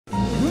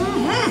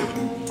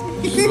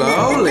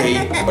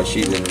Slowly. But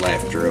she's in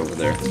laughter over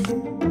there.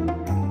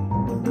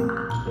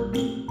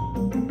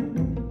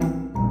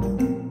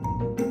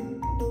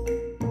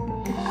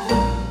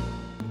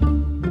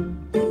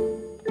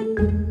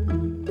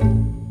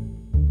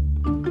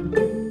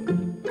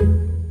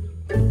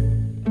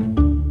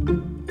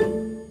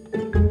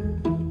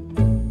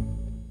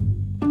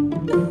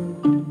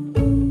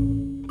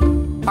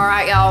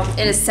 Alright y'all,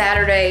 it is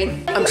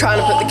Saturday. I'm trying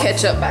to put the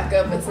ketchup back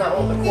up. It's not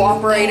wanting to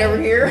cooperate over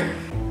here.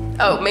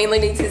 Oh, mainly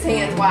needs his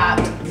hands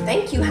wiped.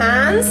 Thank you,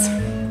 Heinz.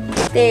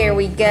 There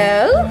we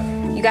go.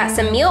 You got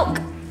some milk?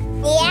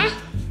 Yeah.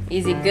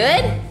 Is it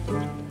good?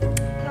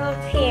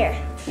 Up here.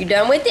 You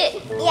done with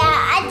it? Yeah,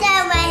 I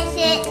done with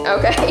it.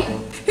 Okay.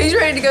 He's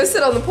ready to go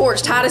sit on the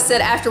porch. Titus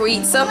said after we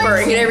eat supper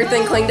and get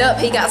everything cleaned up,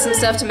 he got some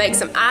stuff to make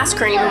some ice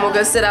cream, and we'll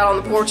go sit out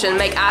on the porch and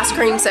make ice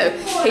cream, so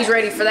he's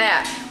ready for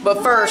that.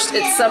 But first,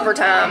 it's supper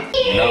time.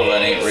 No,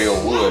 that ain't real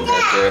wood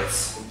right there.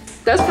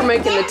 That's for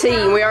making the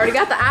tea. We already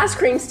got the ice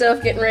cream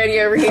stuff getting ready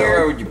over here.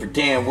 Where would you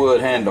pretend wood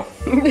handle?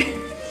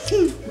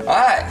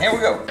 Alright, here we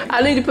go.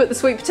 I need to put the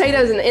sweet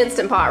potatoes in the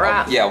Instant Pot,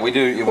 right? Yeah, we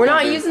do. We're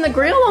not using the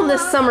grill on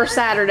this summer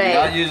Saturday.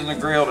 We're not using the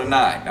grill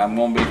tonight. I'm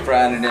gonna be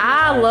frying it in.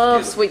 I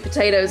love sweet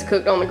potatoes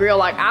cooked on the grill.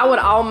 Like, I would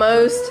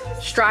almost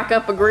strike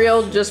up a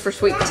grill just for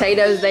sweet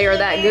potatoes. They are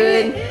that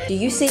good. Do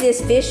you see this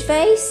fish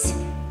face?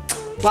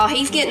 While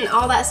he's getting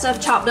all that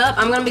stuff chopped up,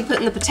 I'm gonna be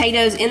putting the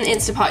potatoes in the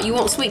Instant Pot. You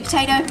want sweet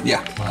potato?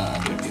 Yeah.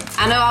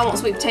 I know I want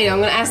sweet potato. I'm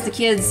gonna ask the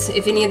kids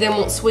if any of them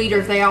want sweet or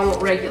if they all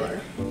want regular.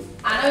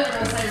 I know they're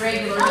gonna say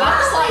regular, but I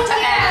just like to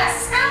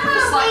ask.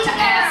 Just like to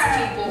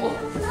ask people.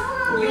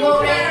 You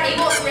want regular? He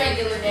wants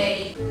regular,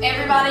 Daddy.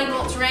 Everybody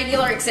wants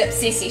regular except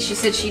Sissy. She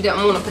said she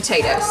doesn't want a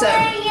potato, so.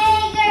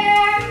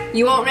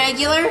 You want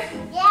regular?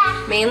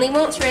 Yeah. Manly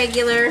wants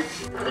regular.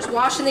 I'm just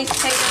washing these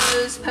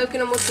potatoes, poking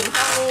them with some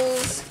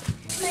holes.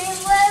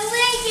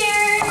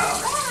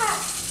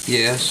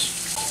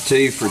 Yes.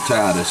 T for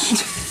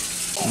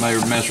Titus. I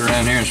may mess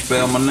around here and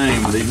spell my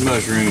name with these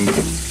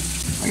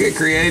mushrooms. I get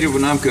creative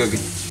when I'm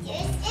cooking.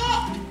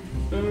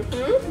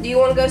 Do you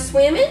want to go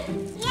swimming?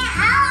 Yeah,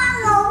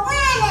 I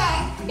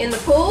want to win it. In the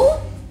pool?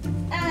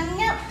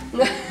 Nope.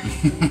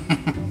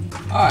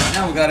 Alright,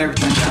 now we got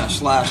everything kind of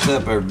sliced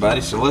up,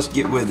 everybody, so let's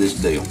get with this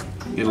deal.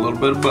 Get a little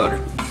bit of butter.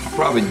 I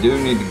probably do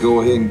need to go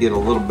ahead and get a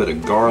little bit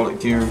of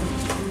garlic here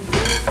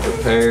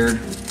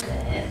prepared.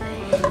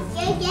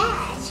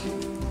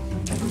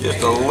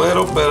 Just a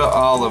little bit of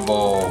olive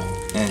oil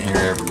in here,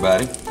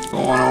 everybody.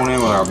 Going on in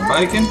with our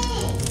bacon. A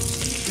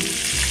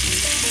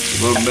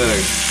little bit of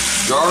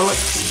garlic.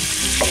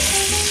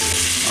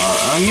 Our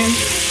onions.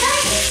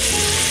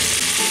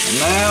 And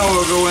now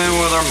we'll go in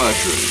with our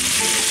mushrooms.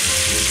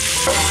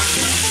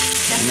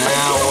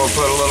 Now we'll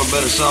put a little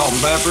bit of salt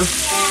and pepper.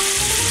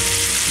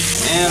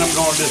 And I'm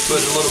going to just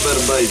put a little bit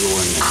of basil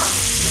in there.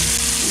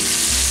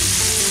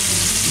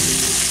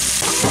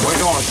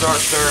 We're going to start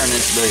stirring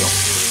this deal.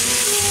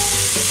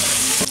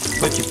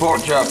 Put your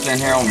pork chops in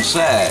here on the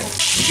side.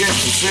 You get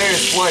some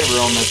serious flavor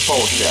on this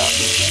pork chop.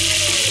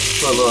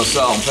 Put a little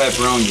salt and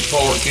pepper on your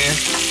pork here.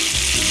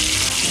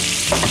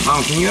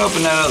 Mom, can you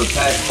open that other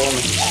pack for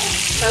me?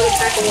 Other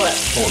pack of what?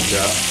 Pork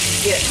chop.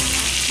 Yes.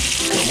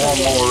 One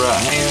more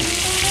right here.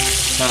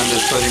 Kind of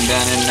just put him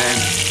down in there.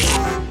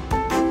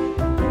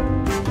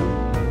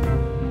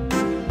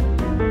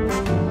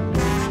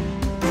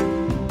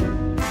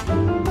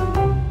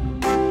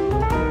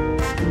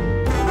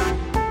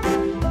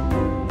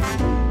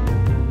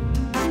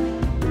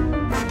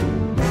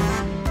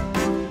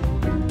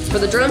 For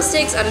the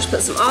drumsticks, I just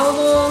put some olive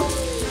oil.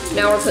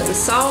 Now we're putting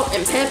salt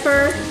and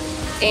pepper,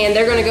 and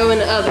they're gonna go in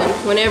the oven.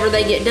 Whenever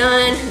they get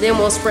done, then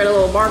we'll spread a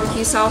little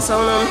barbecue sauce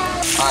on them.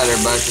 All right,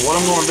 everybody, so what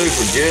I'm gonna do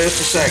for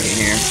just a second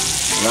here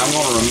is I'm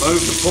gonna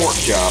remove the pork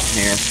chop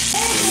here.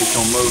 I'm just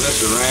gonna move this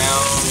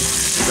around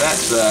that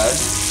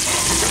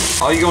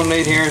side. All you're gonna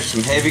need here is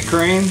some heavy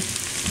cream,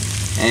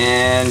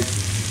 and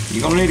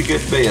you're gonna need a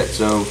good bit,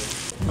 so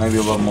maybe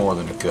a little more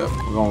than a cup.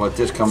 We're gonna let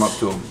this come up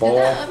to a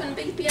boil.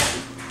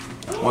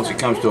 Once it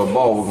comes to a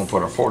boil, we're gonna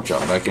put our pork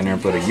chop back in there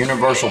and put a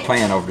universal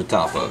pan over the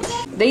top of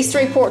it. These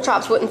 3 pork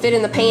chops wouldn't fit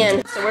in the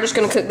pan, so we're just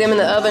gonna cook them in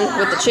the oven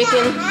with the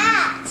chicken.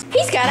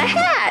 He's got a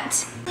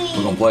hat.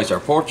 We're gonna place our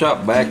pork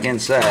chop back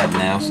inside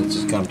now since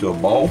it's come to a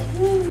boil.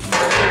 It's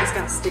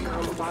got a sticker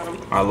on the bottom.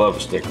 I love a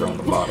sticker on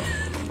the bottom.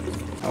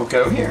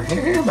 Okay, here,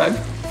 baby.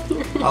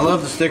 I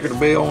love the sticker to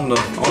be on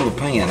the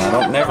pan. I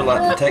don't never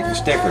like to take the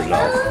stickers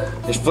off.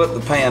 Just flip the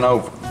pan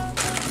over.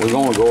 We're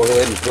gonna go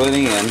ahead and put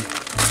in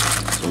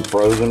some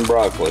frozen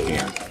broccoli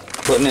here.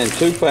 Putting in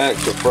 2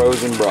 packs of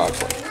frozen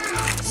broccoli.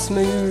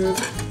 Smooth.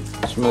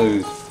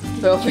 Smooth.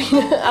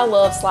 Velveeta. I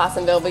love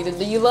slicing Velveeta.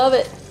 Do you love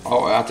it?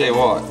 Oh, I'll tell you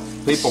what.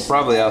 People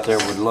probably out there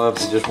would love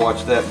to just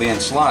watch that being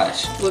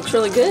sliced. Looks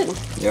really good.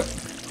 Yep.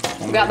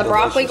 I'm We got the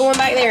broccoli going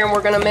back there, and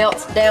we're gonna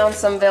melt down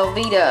some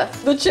Velveeta.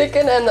 The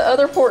chicken and the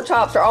other pork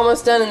chops are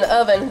almost done in the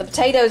oven. The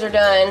potatoes are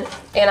done,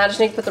 and I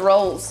just need to put the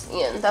rolls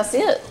in. That's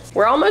it.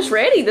 We're almost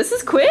ready. This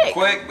is quick.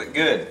 Quick, but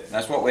good.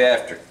 That's what we're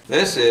after.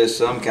 This is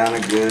some kind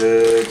of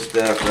good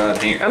stuff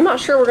right here. I'm not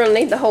sure we're gonna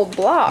need the whole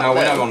block. No,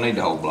 we're not gonna need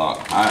the whole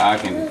block. I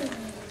can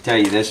tell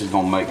you this is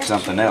gonna make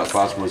something else,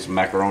 possibly some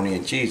macaroni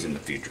and cheese in the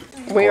future.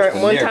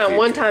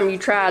 One time you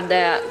tried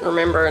that,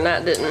 remember, and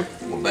that didn't.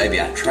 Well,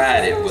 baby, I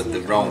tried it with the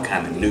wrong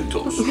kind of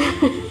noodles.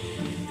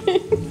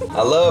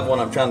 I love when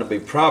I'm trying to be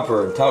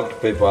proper and talk to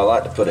people, I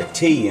like to put a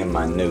T in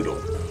my noodle.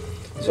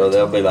 So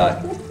they'll be like,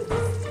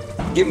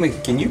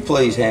 can you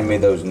please hand me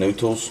those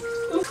noodles?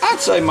 I'd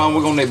say, Mom,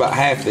 we're gonna need about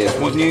half this,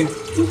 wouldn't you?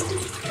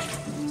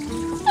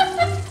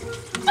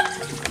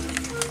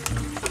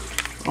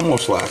 I'm gonna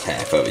slice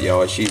half of it,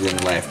 y'all. She's in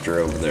laughter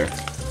over there.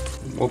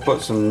 We'll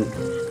put some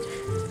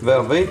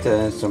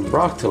Velveeta and some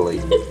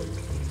broccoli.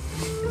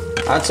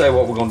 I'd say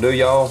what we're gonna do,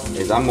 y'all,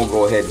 is I'm gonna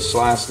go ahead and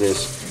slice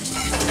this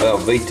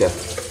Velveeta.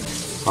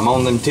 I'm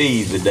on them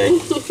T's today.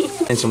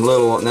 And some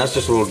little, and that's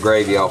just a little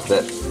gravy off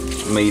that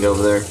meat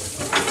over there,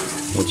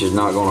 which is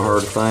not gonna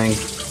hurt a thing.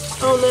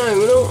 Oh no,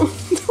 we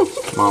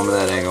don't. Mama,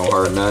 that ain't gonna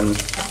hurt nothing.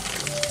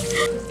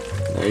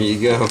 There you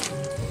go.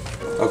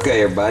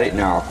 Okay, everybody,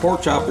 now our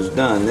pork chop is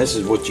done. This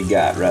is what you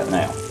got right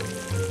now.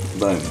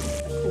 Boom.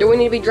 Do we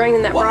need to be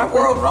draining that broccoli? What in the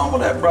world's wrong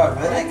with that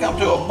broccoli? That ain't come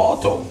to a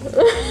bottle.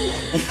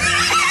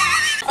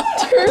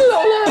 Turn it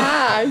on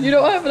high. You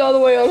don't have it all the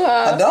way on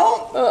high. I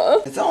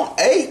don't? It's on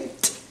 8.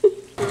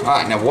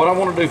 Alright, now what I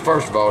want to do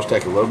first of all is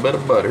take a little bit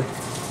of butter,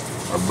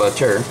 or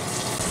butter,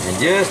 and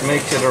just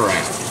mix it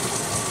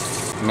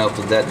around.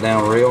 Melted that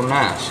down real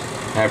nice.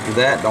 After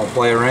that, don't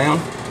play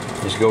around.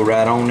 Just go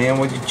right on in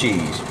with your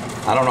cheese.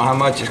 I don't know how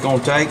much it's going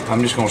to take.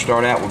 I'm just going to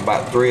start out with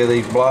about 3 of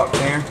these blocks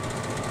here,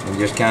 and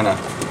just kind of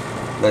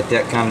let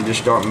that kind of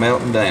just start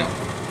melting down.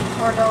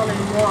 Pardon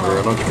moi.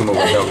 Girl, don't you come over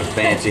with something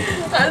fancy.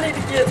 I need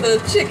to get the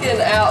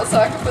chicken out so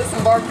I can put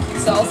some barbecue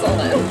sauce on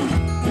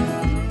it.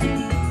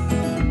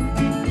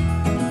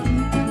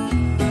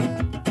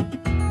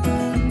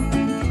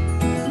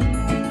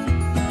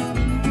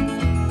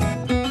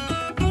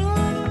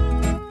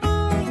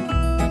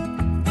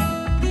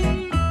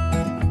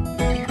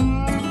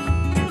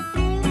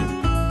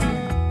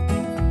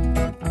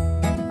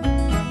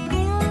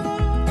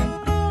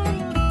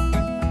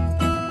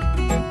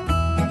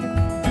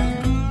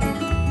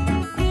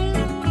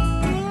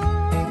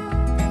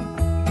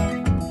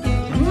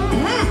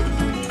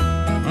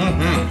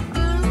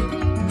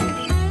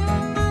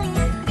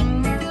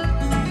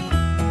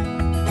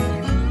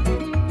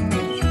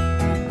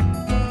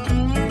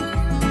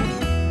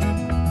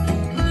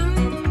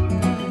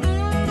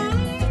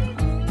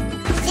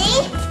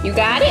 You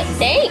got it?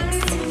 Thanks.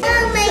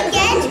 Oh my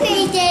gosh,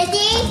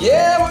 Daddy.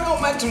 Yeah, we're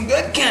gonna make some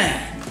good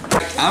kind.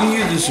 I'm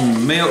using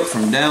some milk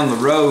from down the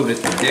road at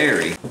the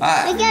dairy.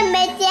 We're gonna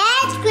make the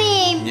ice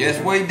cream.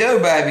 Yes, we do,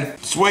 baby.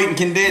 Sweetened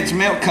condensed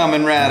milk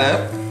coming right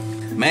up.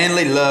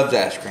 Manly loves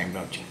ice cream,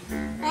 don't you?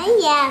 Oh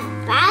yeah,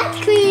 ice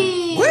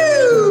cream.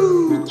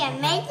 Woo! We're gonna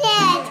make the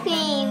ice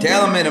cream.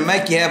 Tell them it'll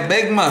make you have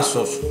big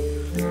muscles.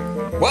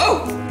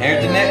 Whoa!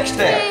 Here's the next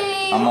step.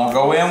 I'm gonna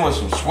go in with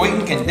some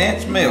sweetened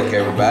condensed milk,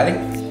 everybody.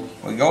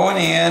 We're going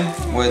in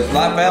with,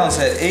 like Balance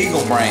said,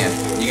 Eagle brand.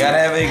 You gotta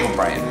have Eagle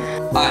brand.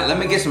 All right, let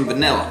me get some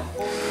vanilla.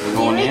 We're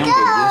going in with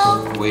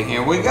this.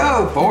 Here we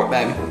go. Pour it,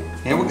 baby.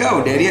 Here we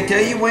go. Daddy will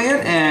tell you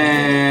when,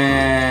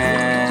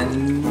 and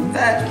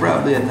that's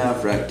probably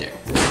enough right there.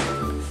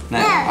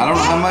 Now, I don't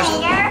know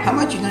how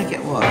much you think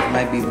it was.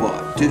 Maybe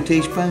what, 2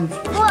 teaspoons?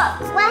 Look,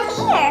 right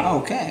here.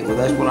 Okay, well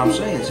that's what I'm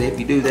saying. See, if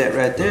you do that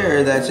right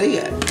there, that's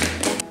it.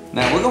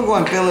 Now we're gonna go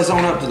ahead and fill this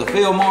on up to the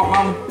fill mark,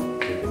 Mama.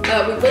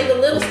 We leave a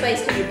little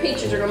space because your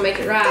peaches are gonna make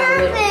it rise a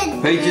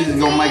little. Peaches is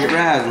gonna make it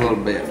rise a little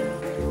bit.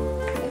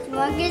 This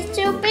one gets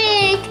too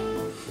big.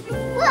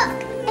 Look,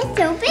 it's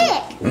too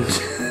big.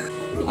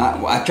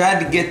 I tried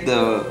to get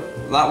the,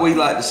 like we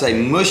like to say,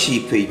 mushy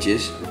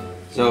peaches.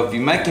 So if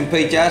you're making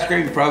peach ice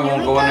cream, you probably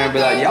won't go in there and be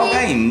like, y'all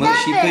got any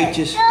mushy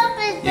peaches? You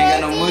ain't got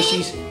no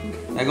mushies?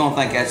 They're gonna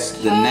think that's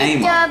the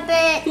name of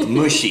it.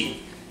 Mushy.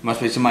 Must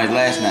be somebody's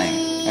last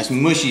name. That's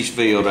Mushy's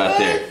field right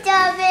there.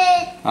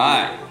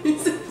 Alright.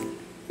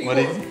 What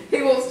is it?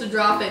 He wants to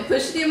drop it.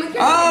 Push it in with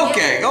your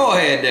Okay, go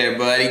ahead there,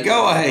 buddy.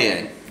 Go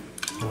ahead.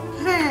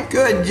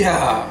 Good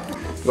job.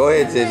 Go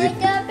ahead,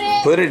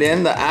 Sissy. Put it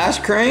in the ice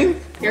cream.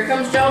 Here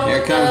comes Jonah.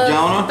 Here comes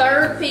Jonah.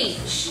 Third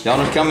peach.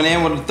 Jonah's coming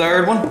in with the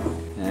third one.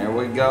 There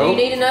we go. Do you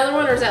need another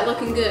one, or is that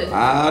looking good?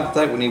 I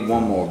think we need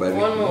one more, baby.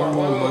 One more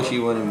mushy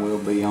one, and we'll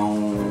be on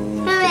to the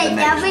Don't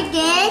next one.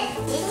 forget,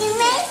 you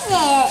make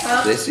it.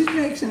 Sissy's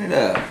mixing it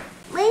up.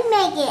 We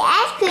make it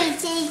ice cream,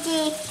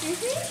 Sissy.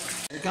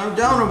 Here comes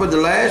Jonah with the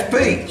last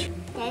peach.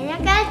 Then I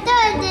got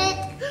started.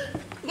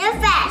 No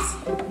fast.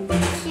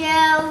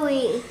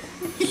 Slowly.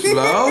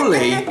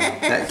 Slowly.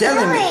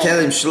 Tell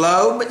him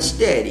slow but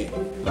steady.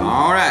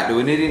 All right. Do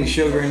we need any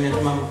sugar in this,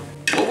 Mama?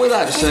 What we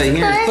like to say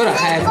here is put a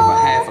half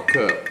of a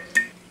cup.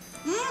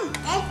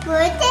 That's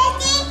good,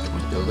 Daddy.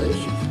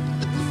 Delicious.